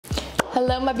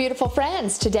Hello, my beautiful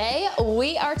friends. Today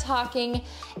we are talking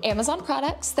Amazon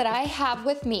products that I have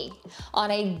with me on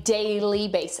a daily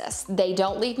basis. They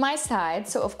don't leave my side,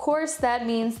 so of course that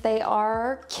means they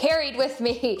are carried with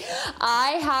me.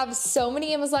 I have so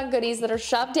many Amazon goodies that are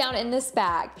shoved down in this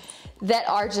bag that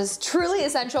are just truly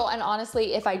essential. And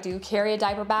honestly, if I do carry a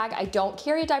diaper bag, I don't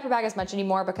carry a diaper bag as much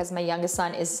anymore because my youngest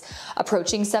son is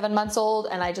approaching 7 months old,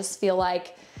 and I just feel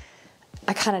like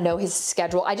I kind of know his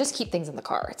schedule. I just keep things in the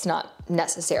car. It's not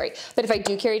necessary. But if I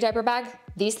do carry a diaper bag,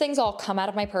 these things all come out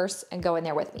of my purse and go in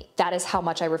there with me. That is how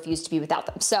much I refuse to be without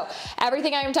them. So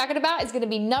everything I am talking about is going to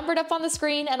be numbered up on the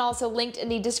screen and also linked in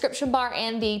the description bar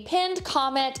and the pinned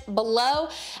comment below.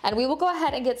 And we will go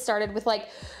ahead and get started with like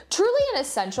truly an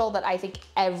essential that I think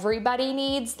everybody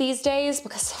needs these days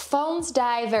because phones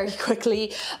die very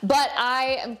quickly. But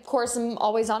I, of course, am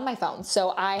always on my phone.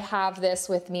 So I have this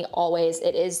with me always.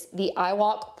 It is the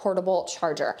iWalk portable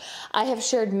charger. I have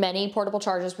shared many portable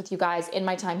chargers with you guys in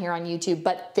my time here on YouTube,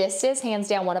 but this is hands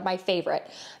down one of my favorite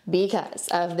because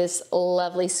of this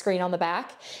lovely screen on the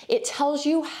back. It tells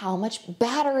you how much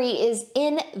battery is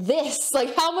in this,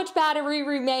 like how much battery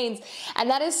remains. And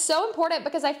that is so important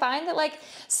because I find that like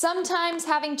sometimes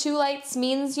having two lights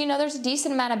means, you know, there's a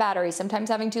decent amount of battery. Sometimes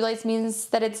having two lights means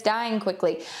that it's dying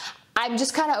quickly. I'm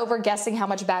just kind of over guessing how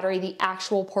much battery the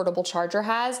actual portable charger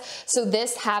has. So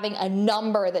this having a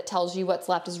number that tells you what's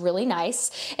left is really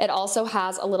nice. It also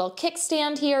has a little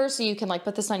kickstand here so you can like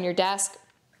put this on your desk.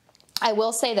 I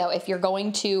will say though, if you're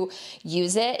going to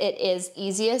use it, it is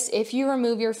easiest if you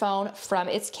remove your phone from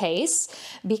its case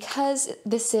because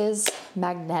this is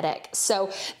magnetic.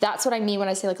 So that's what I mean when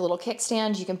I say like a little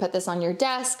kickstand. You can put this on your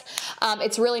desk.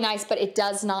 It's really nice, but it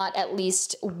does not, at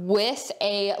least with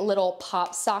a little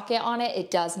pop socket on it,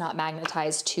 it does not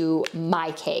magnetize to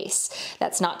my case.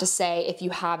 That's not to say if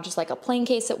you have just like a plain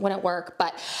case, it wouldn't work,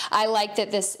 but I like that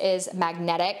this is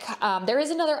magnetic. There is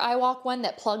another iWalk one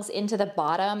that plugs into the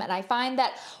bottom, and I find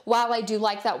that while I do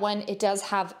like that one, it does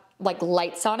have like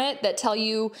lights on it that tell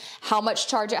you how much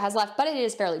charge it has left, but it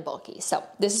is fairly bulky. So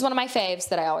this is one of my faves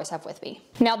that I always have with me.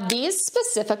 Now these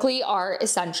specifically are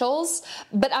essentials,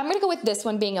 but I'm gonna go with this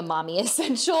one being a mommy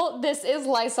essential. This is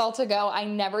Lysol to go. I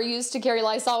never used to carry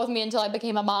Lysol with me until I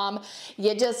became a mom.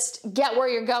 You just get where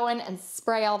you're going and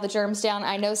spray all the germs down.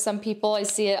 I know some people, I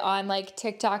see it on like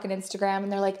TikTok and Instagram,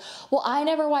 and they're like, well, I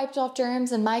never wiped off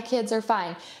germs and my kids are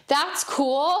fine. That's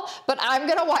cool, but I'm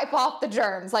gonna wipe off the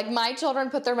germs. Like my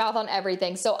children put their mouth on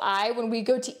everything. So when we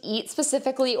go to eat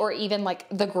specifically, or even like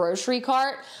the grocery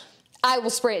cart, I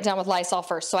will spray it down with Lysol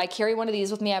first. So I carry one of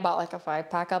these with me. I bought like a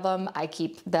 5-pack of them. I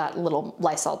keep that little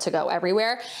Lysol to go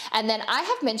everywhere. And then I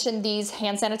have mentioned these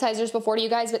hand sanitizers before to you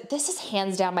guys, but this is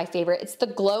hands down my favorite. It's the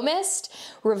Glow Mist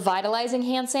Revitalizing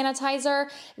Hand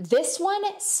Sanitizer. This one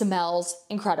smells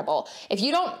incredible. If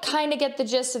you don't kind of get the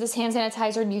gist of this hand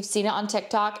sanitizer and you've seen it on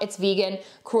TikTok, it's vegan,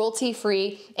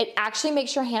 cruelty-free. It actually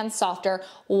makes your hands softer.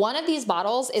 One of these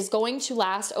bottles is going to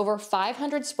last over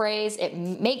 500 sprays. It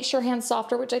makes your hands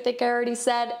softer, which I think I already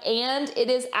said, and it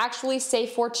is actually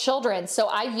safe for children. So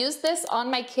I use this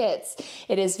on my kids.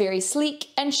 It is very sleek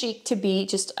and chic to be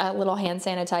just a little hand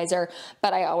sanitizer,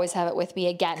 but I always have it with me.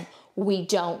 Again, we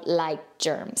don't like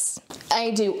germs.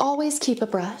 I do always keep a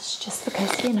brush just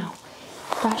because, you know,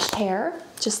 brushed hair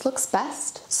just looks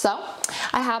best. So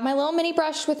I have my little mini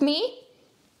brush with me.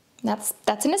 That's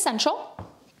an essential,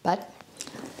 but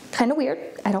kind of weird.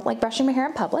 I don't like brushing my hair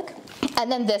in public.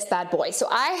 And then this bad boy. So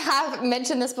I have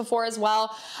mentioned this before as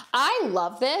well. I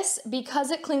love this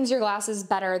because it cleans your glasses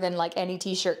better than like any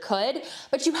t-shirt could,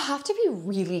 but you have to be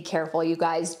really careful, you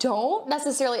guys. Don't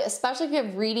necessarily, especially if you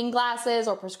have reading glasses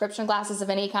or prescription glasses of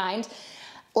any kind,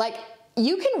 like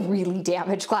you can really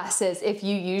damage glasses if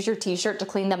you use your t-shirt to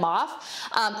clean them off.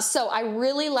 So I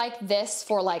really like this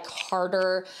for like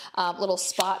harder little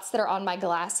spots that are on my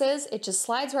glasses. It just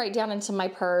slides right down into my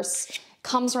purse,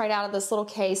 comes right out of this little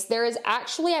case. There is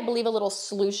actually, I believe, a little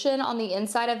solution on the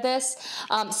inside of this.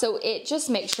 So it just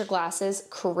makes your glasses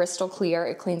crystal clear.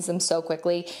 It cleans them so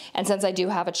quickly. And since I do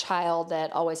have a child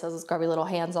that always has those grubby little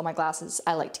hands on my glasses,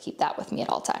 I like to keep that with me at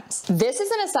all times. This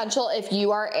is an essential if you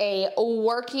are a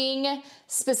working,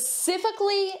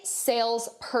 specifically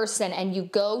salesperson and you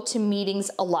go to meetings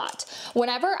a lot.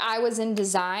 Whenever I was in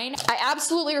design, I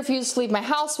absolutely refused to leave my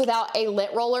house without a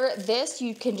lint roller. This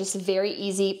you can just very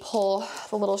easy pull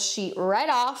the little sheet right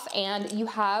off and you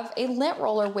have a lint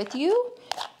roller with you.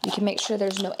 You can make sure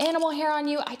there's no animal hair on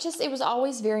you. It was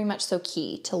always very much so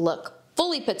key to look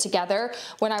fully put together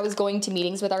when I was going to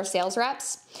meetings with our sales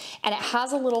reps. And it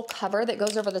has a little cover that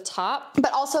goes over the top,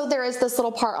 but also there is this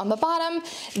little part on the bottom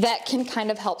that can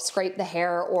kind of help scrape the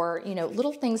hair or, you know,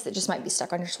 little things that just might be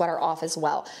stuck on your sweater off as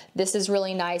well. This is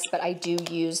really nice, but I do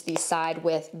use the side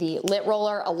with the lint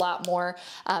roller a lot more.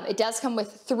 It does come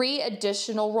with 3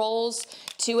 additional rolls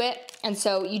to it, and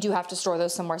so you do have to store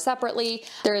those somewhere separately.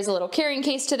 There is a little carrying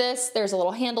case to this. There's a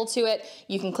little handle to it.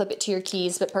 You can clip it to your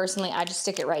keys, but personally, I just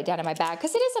stick it right down in my bag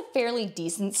because it is a fairly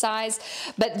decent size,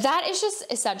 but that is just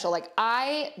essential. Like,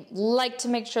 I like to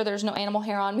make sure there's no animal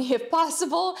hair on me if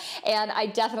possible, and I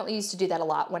definitely used to do that a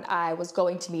lot when I was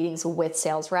going to meetings with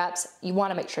sales reps. You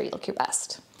want to make sure you look your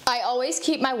best. I always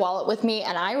keep my wallet with me,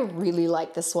 and I really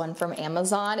like this one from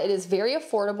Amazon. It is very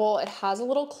affordable. It has a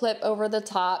little clip over the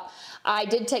top. I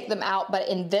did take them out, but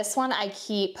in this one, I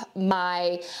keep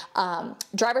my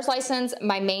driver's license,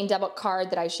 my main debit card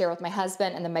that I share with my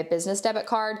husband, and then my business debit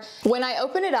card. When I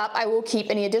open it up, I will keep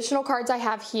any additional cards I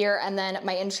have here, and then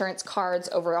my insurance cards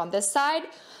over on this side.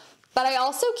 But I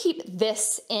also keep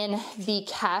this in the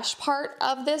cash part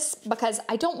of this because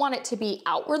I don't want it to be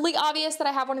outwardly obvious that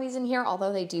I have one of these in here,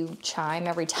 although they do chime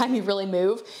every time you really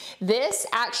move. This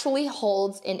actually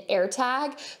holds an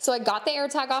AirTag. So I got the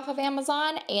AirTag off of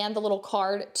Amazon and the little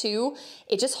card too.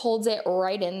 It just holds it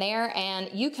right in there, and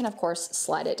you can of course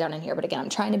slide it down in here. But again, I'm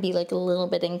trying to be like a little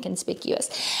bit inconspicuous.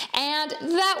 And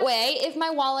that way, if my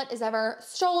wallet is ever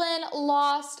stolen,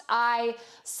 lost, I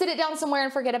sit it down somewhere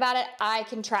and forget about it, I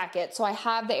can track it. So I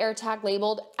have the AirTag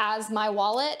labeled as my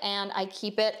wallet, and I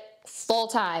keep it full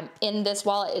time in this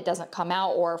wallet. It doesn't come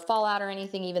out or fall out or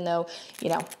anything, even though, you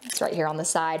know, it's right here on the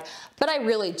side. But I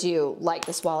really do like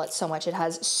this wallet so much. It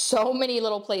has so many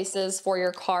little places for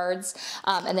your cards,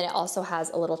 and then it also has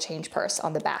a little change purse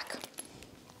on the back.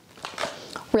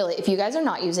 Really, if you guys are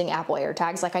not using Apple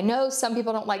AirTags, like I know some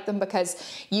people don't like them because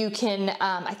you can,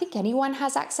 I think anyone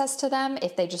has access to them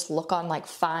if they just look on like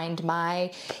Find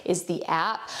My is the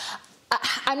app.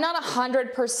 I'm not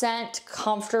 100%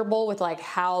 comfortable with like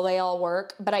how they all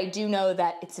work, but I do know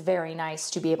that it's very nice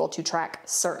to be able to track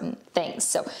certain things.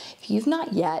 So if you've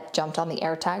not yet jumped on the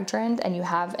AirTag trend and you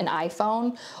have an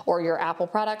iPhone or your Apple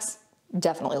products,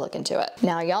 definitely look into it.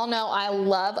 Now, y'all know I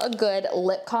love a good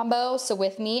lip combo. So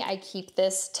with me, I keep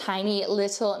this tiny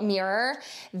little mirror.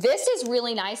 This is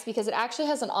really nice because it actually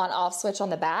has an on-off switch on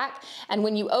the back. And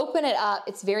when you open it up,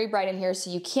 it's very bright in here,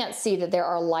 so you can't see that there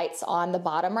are lights on the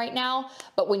bottom right now.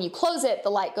 But when you close it,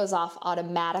 the light goes off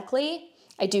automatically.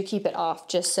 I do keep it off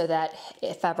just so that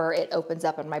if ever it opens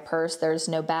up in my purse, there's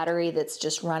no battery that's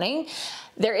just running.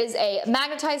 There is a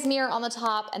magnetized mirror on the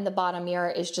top, and the bottom mirror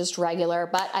is just regular,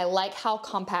 but I like how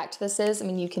compact this is. I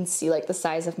mean, you can see like the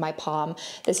size of my palm.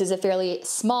 This is a fairly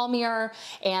small mirror,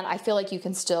 and I feel like you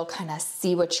can still kind of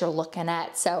see what you're looking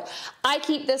at. So I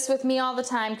keep this with me all the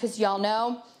time because y'all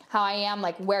know how I am,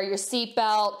 like wear your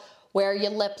seatbelt, wear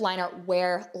your lip liner,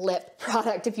 wear lip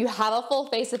product. If you have a full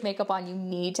face of makeup on, you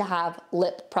need to have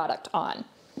lip product on.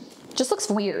 It just looks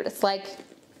weird. It's like,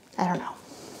 I don't know.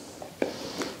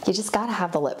 You just gotta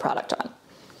have the lip product on.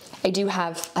 I do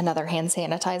have another hand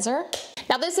sanitizer.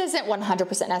 Now this isn't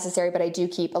 100% necessary, but I do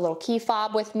keep a little key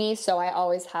fob with me, so I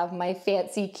always have my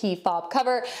fancy key fob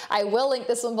cover. I will link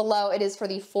this one below. It is for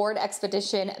the Ford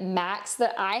Expedition Max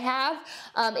that I have.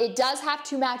 It does have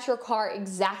to match your car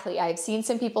exactly. I've seen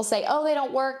some people say, oh, they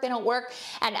don't work.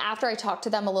 And after I talk to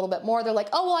them a little bit more, they're like,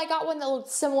 oh, well, I got one that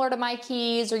looks similar to my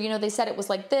keys, or, you know, they said it was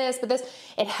like this, but this,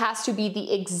 it has to be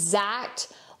the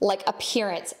exact like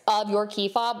appearance of your key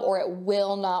fob or it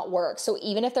will not work. So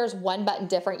even if there's one button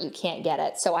different, you can't get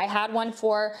it. So I had one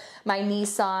for my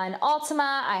Nissan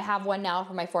Altima. I have one now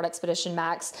for my Ford Expedition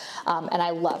Max, and I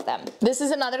love them. This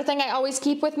is another thing I always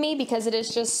keep with me because it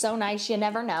is just so nice, you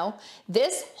never know.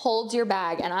 This holds your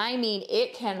bag, and I mean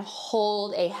it can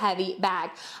hold a heavy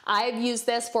bag. I've used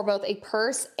this for both a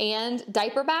purse and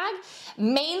diaper bag,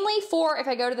 mainly for if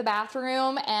I go to the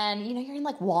bathroom and you know you're in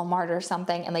like Walmart or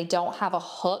something and they don't have a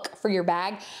hook for your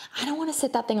bag. I don't want to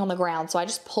sit that thing on the ground, so I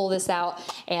just pull this out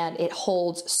and it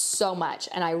holds so much,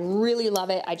 and I really love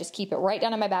it. I just keep it right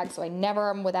down in my bag so I never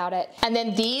am without it. And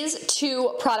then these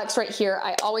two products right here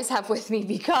I always have with me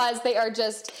because they are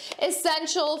just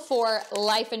essential for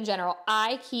life in general.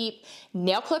 I keep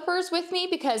nail clippers with me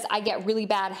because I get really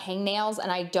bad hangnails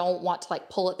and I don't want to like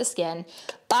pull at the skin.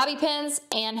 bobby pins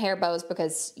and hair bows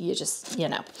because you just, you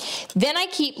know. Then I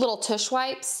keep little tush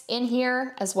wipes in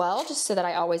here as well, just so that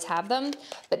I always have them.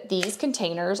 But these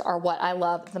containers are what I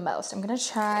love the most. I'm gonna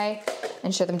try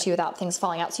and show them to you without things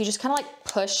falling out. So you just kind of like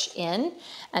push in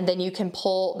and then you can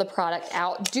pull the product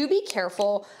out. Do be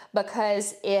careful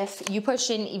because if you push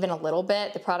in even a little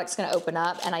bit, the product's gonna open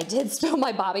up. And I did spill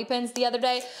my bobby pins the other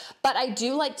day, but I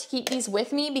do like to keep these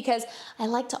with me because I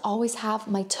like to always have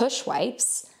my tush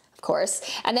wipes, of course.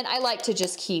 And then I like to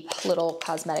just keep little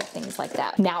cosmetic things like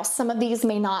that. Now, some of these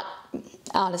may not,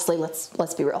 honestly,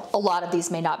 let's be real. A lot of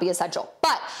these may not be essential,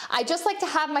 but I just like to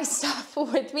have my stuff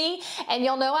with me. And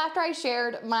you'll know after I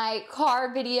shared my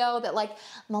car video that like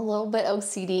I'm a little bit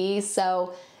OCD.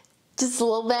 So just a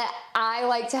little bit, I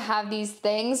like to have these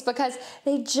things because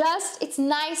it's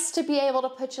nice to be able to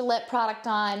put your lip product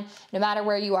on no matter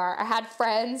where you are. I had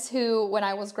friends who, when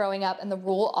I was growing up, and the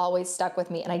rule always stuck with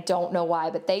me, and I don't know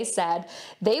why, but they said,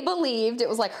 they believed, it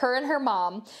was like her and her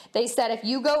mom, they said if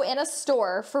you go in a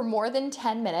store for more than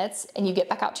 10 minutes and you get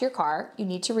back out to your car, you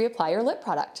need to reapply your lip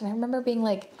product. And I remember being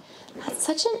like, that's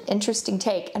such an interesting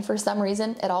take, and for some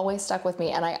reason it always stuck with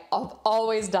me and I've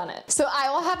always done it. So I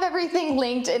will have everything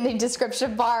linked in the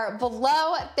description bar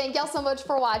below. Thank y'all so much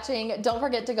for watching. Don't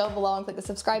forget to go below and click the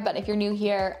subscribe button if you're new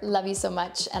here. Love you so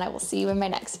much, and I will see you in my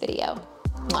next video.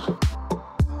 Mwah.